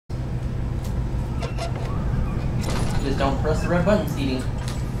Just don't press the red button, Stevie.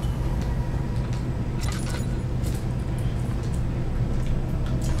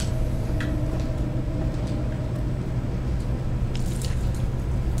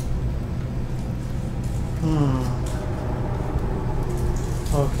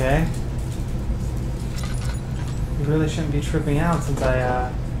 Okay. You really shouldn't be tripping out since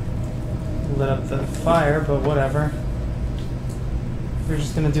I lit up the fire, but whatever. You're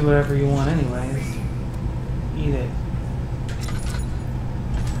just gonna do whatever you want anyways. Eat it.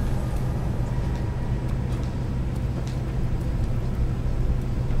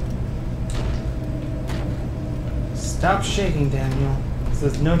 Stop shaking, Daniel.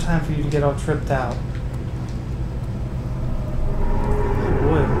 There's no time for you to get all tripped out.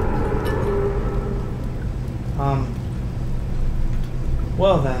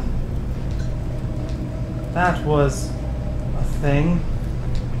 Well then. That was a thing.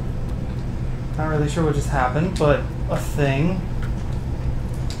 Not really sure what just happened, but a thing.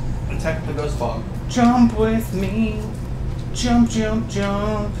 Attack the ghost fog. Jump with me. Jump, jump,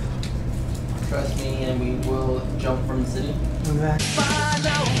 jump. Trust me, and we will jump from the city. Exactly.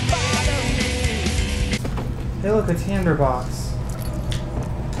 Hey, look, a tinderbox.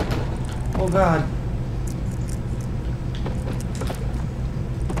 Oh god.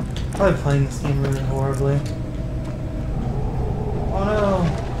 Probably playing this game really horribly. Oh no!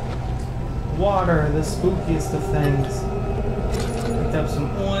 Water, the spookiest of things. Picked up some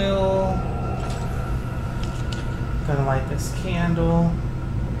oil. Gonna light this candle.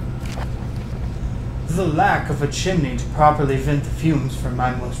 The lack of a chimney to properly vent the fumes from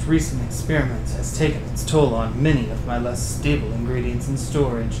my most recent experiments has taken its toll on many of my less stable ingredients in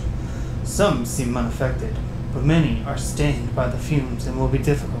storage. Some seem unaffected, but many are stained by the fumes and will be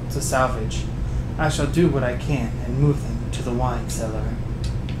difficult to salvage. I shall do what I can and move them to the wine cellar.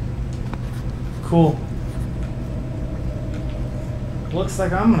 Cool. Looks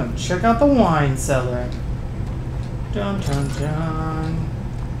like I'm gonna check out the wine cellar. Dun dun dun.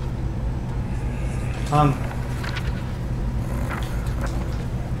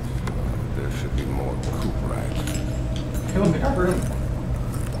 There should be more coop racks. Come on, pick up room.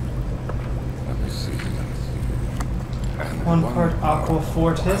 Let me see. And One part aqua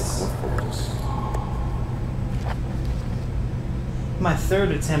fortis. My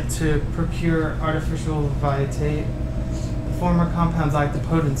third attempt to procure artificial vitae. The former compounds lack the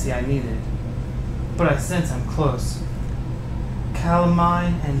potency I needed, but I sense I'm close.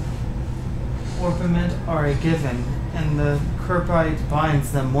 Calamine and orpiment are a given, and the crypite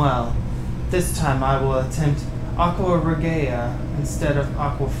binds them well. This time I will attempt aqua regia instead of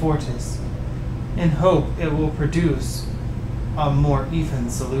aqua fortis, in hope it will produce a more even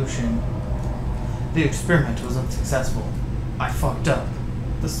solution. The experiment was unsuccessful. I fucked up.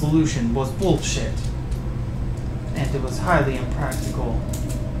 The solution was bullshit, and it was highly impractical.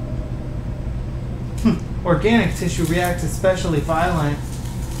 Organic tissue reacts especially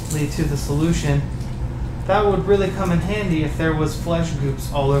violently to the solution. That would really come in handy if there was flesh goops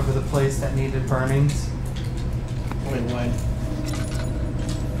all over the place that needed burnings. Wait, what?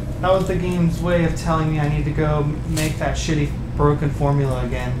 That was the game's way of telling me I need to go make that shitty broken formula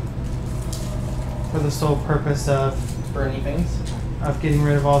again. For the sole purpose of Burning things? Of getting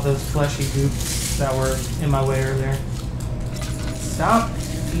rid of all those fleshy goops that were in my way earlier. Stop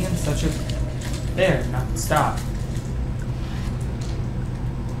being such a... There, not stop.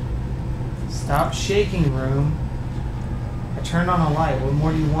 Stop shaking, room. I turned on a light. What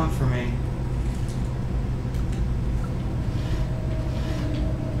more do you want from me?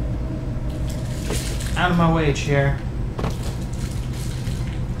 Out of my way, chair.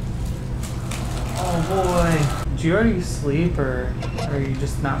 Oh boy. Did you already sleep, or are you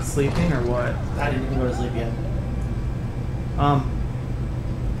just not sleeping, or what? I didn't even go to sleep yet. I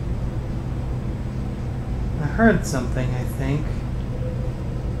heard something, I think.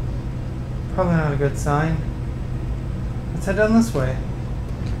 Probably not a good sign. Let's head down this way.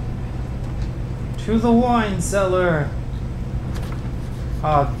 To the wine cellar!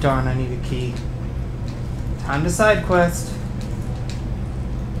 Oh darn, I need a key. Time to side quest.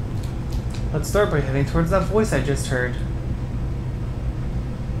 Let's start by heading towards that voice I just heard.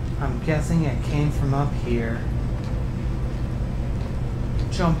 I'm guessing it came from up here.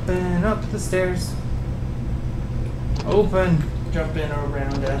 Jumping up the stairs. Open. Jumping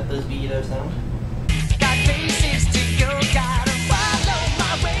around at the speed of sound. Got places to go, gotta follow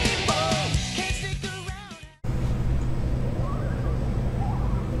my rainbow. Can't stick around.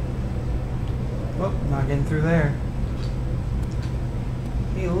 Oh, not getting through there.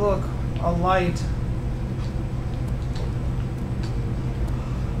 Hey, look, a light.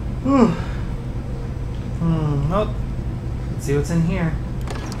 Oh, Let's see what's in here.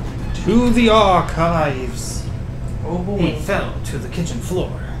 To the archives. Oh boy. He fell to the kitchen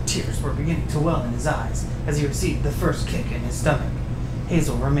floor. Tears were beginning to well in his eyes as he received the first kick in his stomach.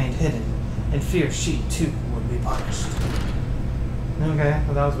 Hazel remained hidden, in fear she, too, would be punished. Okay,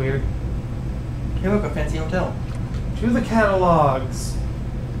 well that was weird. Hey look, a fancy hotel. To the catalogs.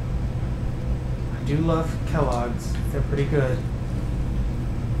 I do love Kellogg's. They're pretty good.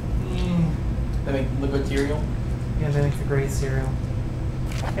 They make the good cereal. Yeah, they make the great cereal.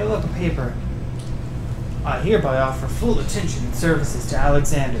 Hey look, a paper. I hereby offer full attention and services to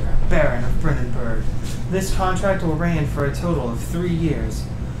Alexander, Baron of Brennenburg. This contract will reign for a total of 3 years,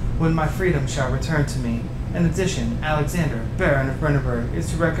 when my freedom shall return to me. In addition, Alexander, Baron of Brennenburg, is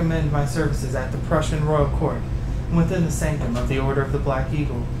to recommend my services at the Prussian Royal Court, and within the sanctum of the Order of the Black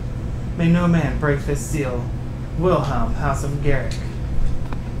Eagle. May no man break this seal. Wilhelm, House of Garrick.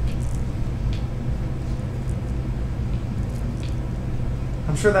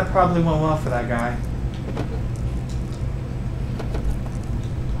 I'm sure that probably went well for that guy.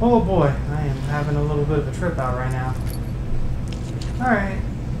 Oh boy, I am having a little bit of a trip out right now. Alright,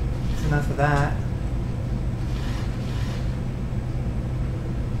 that's enough of that.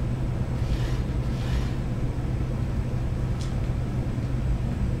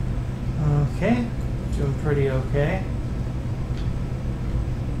 Okay, doing pretty okay.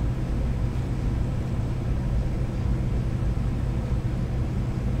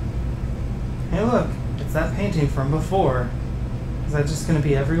 Hey look, it's that painting from before. Is that just going to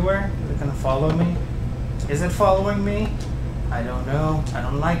be everywhere? Is it going to follow me? Is it following me? I don't know. I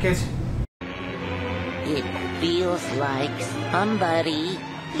don't like it. It feels like somebody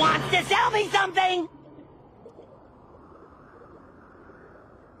wants to sell me something!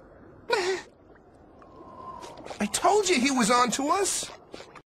 I told you he was on to us.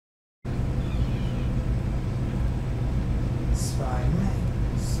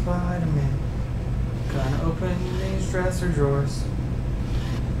 Spider-Man, Spider-Man. Gonna open these dresser drawers.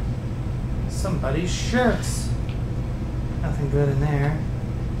 Somebody's shirts. Nothing good in there.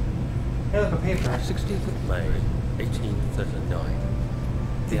 Hey, look, a paper. 16th of May, 1839.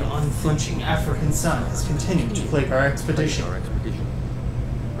 The unflinching African sun has continued to plague our expedition.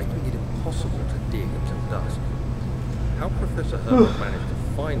 Making it impossible to dig until dusk. How Professor Herbert managed to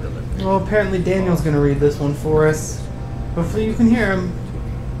find the location. Well, apparently Daniel's gonna read this one for us. Hopefully you can hear him.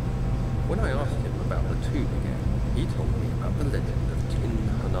 When I asked him about the tomb again, he told me about the legend of Tin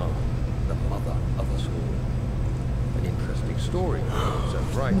Hanan, the mother of us all. An interesting story, so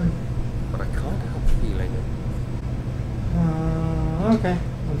right, but I can't help feeling. Okay,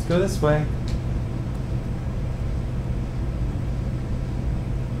 let's go this way.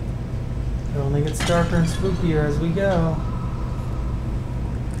 It only gets darker and spookier as we go.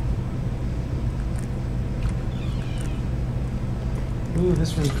 Ooh,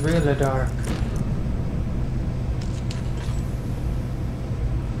 this one's really dark.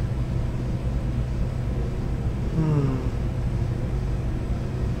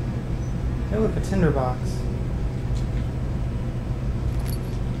 Hey, look, a tinderbox.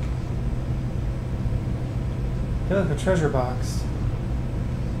 Hey, look, a treasure box.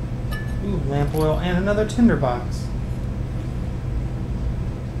 Ooh, lamp oil and another tinderbox.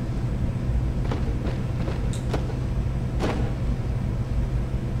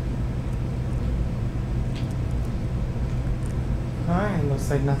 Alright, looks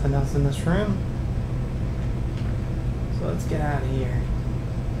like nothing else in this room. So let's get out of here.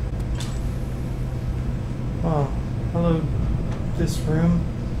 Oh, hello, this room.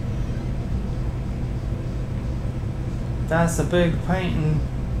 That's a big painting.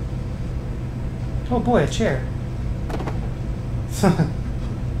 Oh boy, a chair. Gonna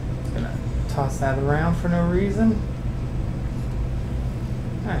toss that around for no reason.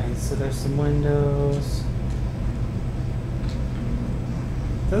 Alright, so there's some windows.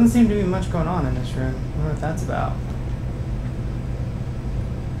 Doesn't seem to be much going on in this room. I wonder what that's about.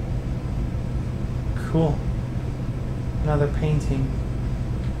 Cool. Another painting.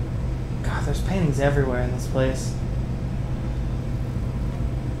 God, there's paintings everywhere in this place.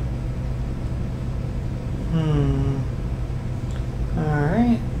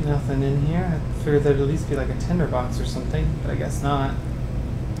 Alright, nothing in here. I figured there'd at least be like a tinderbox or something, but I guess not.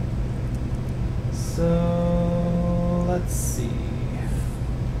 So, let's see.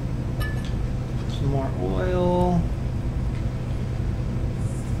 Some more oil.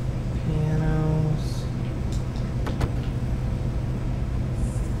 Pianos.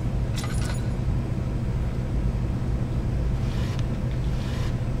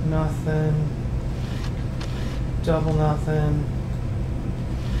 Nothing. Double nothing.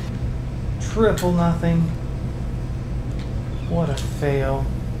 Triple nothing. What a fail.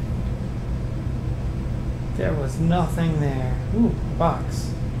 There was nothing there. Ooh, a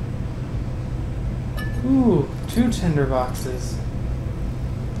box. Ooh, 2 tinder boxes.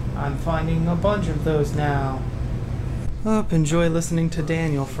 I'm finding a bunch of those now. Enjoy listening to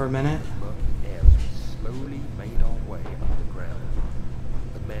Daniel for a minute. Murky air as we slowly made our way underground.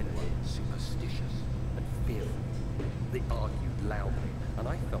 The men were superstitious and fearful. They argued loudly, and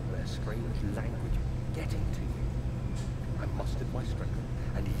I felt their strange language getting to me. I mustered my strength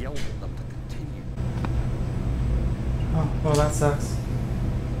and yelled at them to continue. Oh, well, that sucks.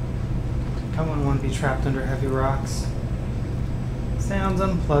 I wouldn't want to be trapped under heavy rocks. Sounds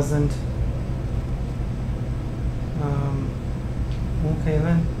unpleasant. Okay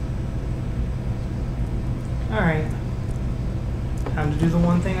then. Alright. Time to do the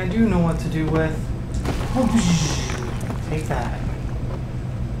one thing I do know what to do with. Take that.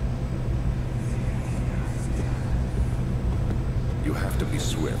 You have to be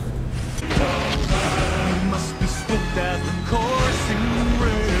swift. You must be swift as the coursing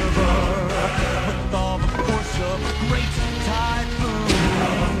river, with all the force of a great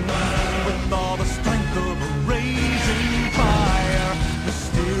typhoon, with all the strength of a raging fire,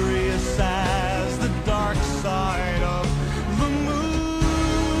 mysterious as the dark side of the moon.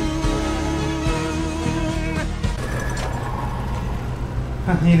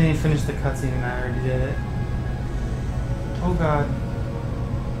 He didn't finish the cutscene and I already did it. Oh god.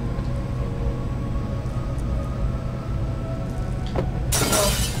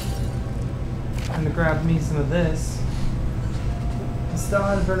 Time to grab me some of this.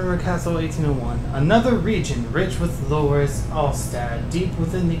 Installed Brennenburg Castle 1801. Another region rich with lores, Allstadt, deep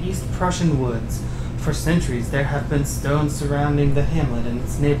within the East Prussian woods. For centuries there have been stones surrounding the hamlet and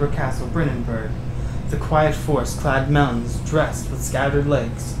its neighbor castle Brennenburg. The quiet forest-clad mountains, dressed with scattered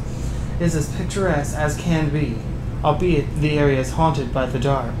lakes, is as picturesque as can be, albeit the area is haunted by the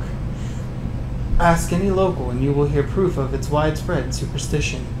dark. Ask any local and you will hear proof of its widespread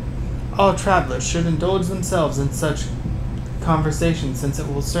superstition. All travelers should indulge themselves in such conversation since it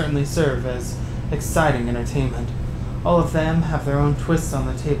will certainly serve as exciting entertainment. All of them have their own twists on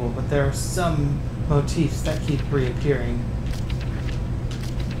the table, but there are some motifs that keep reappearing.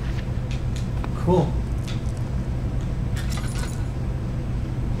 Cool.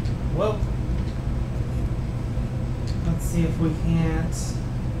 Well, let's see if we can't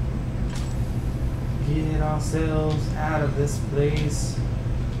get ourselves out of this place.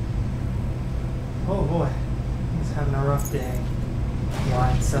 Oh boy, he's having a rough day.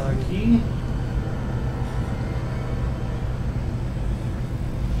 Wine cellar key.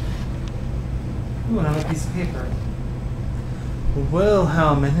 Ooh, another piece of paper.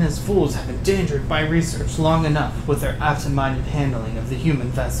 Wilhelm and his fools have endangered my research long enough with their absent-minded handling of the human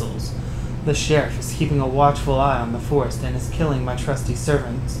vessels. The sheriff is keeping a watchful eye on the forest and is killing my trusty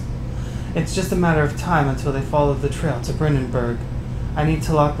servants. It's just a matter of time until they follow the trail to Brennenburg. I need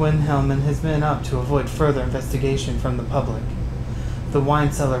to lock Wilhelm and his men up to avoid further investigation from the public. The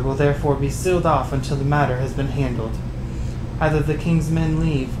wine cellar will therefore be sealed off until the matter has been handled. Either the king's men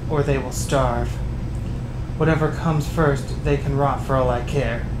leave, or they will starve. Whatever comes first, they can rot for all I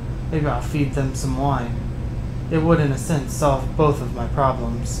care. Maybe I'll feed them some wine. It would, in a sense, solve both of my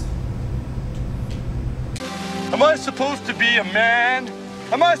problems. Am I supposed to be a man?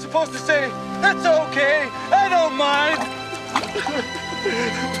 Am I supposed to say, that's okay, I don't mind?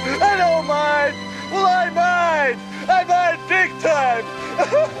 I don't mind. Well, I mind. I mind big time.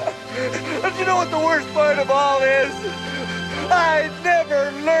 And you know what the worst part of all is? I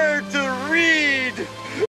never learned to